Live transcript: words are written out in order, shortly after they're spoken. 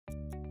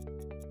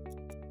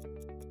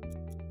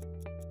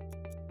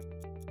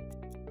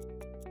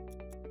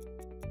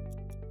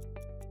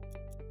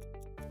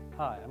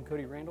Hi, I'm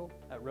Cody Randall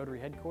at Rotary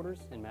headquarters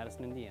in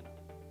Madison, Indiana.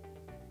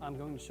 I'm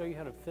going to show you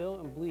how to fill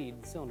and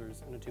bleed the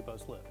cylinders in a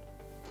two-post lift.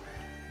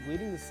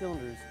 Bleeding the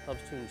cylinders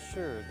helps to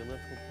ensure the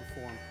lift will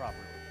perform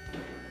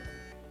properly.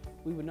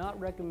 We would not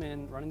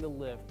recommend running the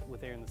lift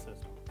with air in the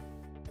system.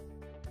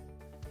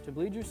 To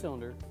bleed your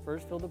cylinder,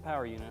 first fill the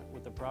power unit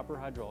with the proper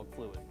hydraulic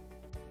fluid.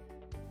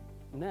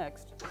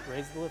 Next,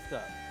 raise the lift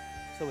up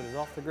so it is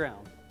off the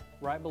ground,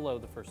 right below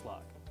the first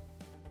lock.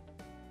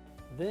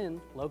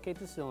 Then, locate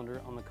the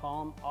cylinder on the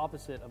column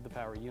opposite of the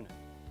power unit.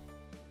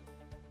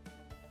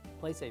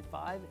 Place a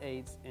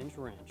 5/8 inch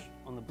wrench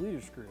on the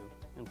bleeder screw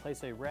and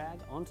place a rag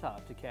on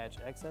top to catch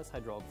excess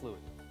hydraulic fluid.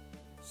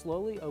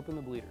 Slowly open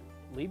the bleeder.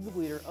 Leave the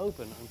bleeder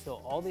open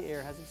until all the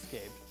air has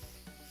escaped.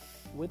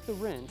 With the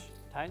wrench,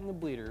 tighten the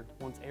bleeder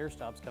once air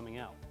stops coming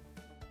out.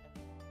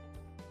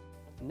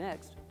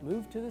 Next,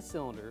 move to the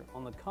cylinder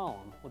on the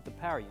column with the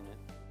power unit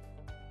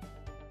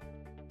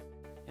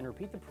and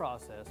repeat the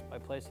process by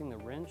placing the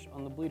wrench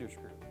on the bleeder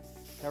screw,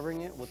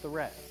 covering it with the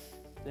rag,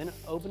 then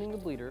opening the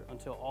bleeder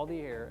until all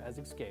the air has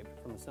escaped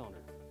from the cylinder.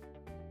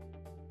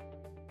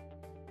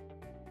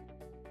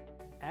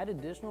 Add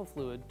additional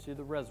fluid to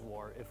the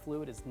reservoir if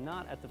fluid is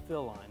not at the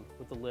fill line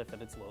with the lift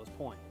at its lowest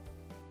point.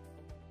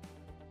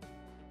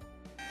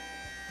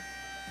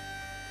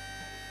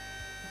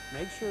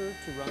 Make sure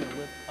to run the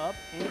lift up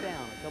and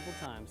down a couple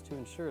times to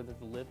ensure that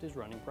the lift is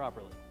running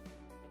properly.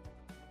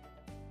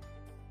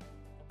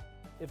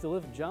 If the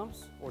lift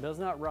jumps or does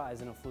not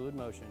rise in a fluid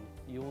motion,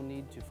 you will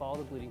need to follow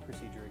the bleeding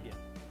procedure again.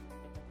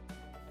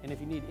 And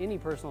if you need any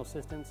personal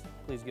assistance,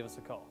 please give us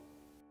a call.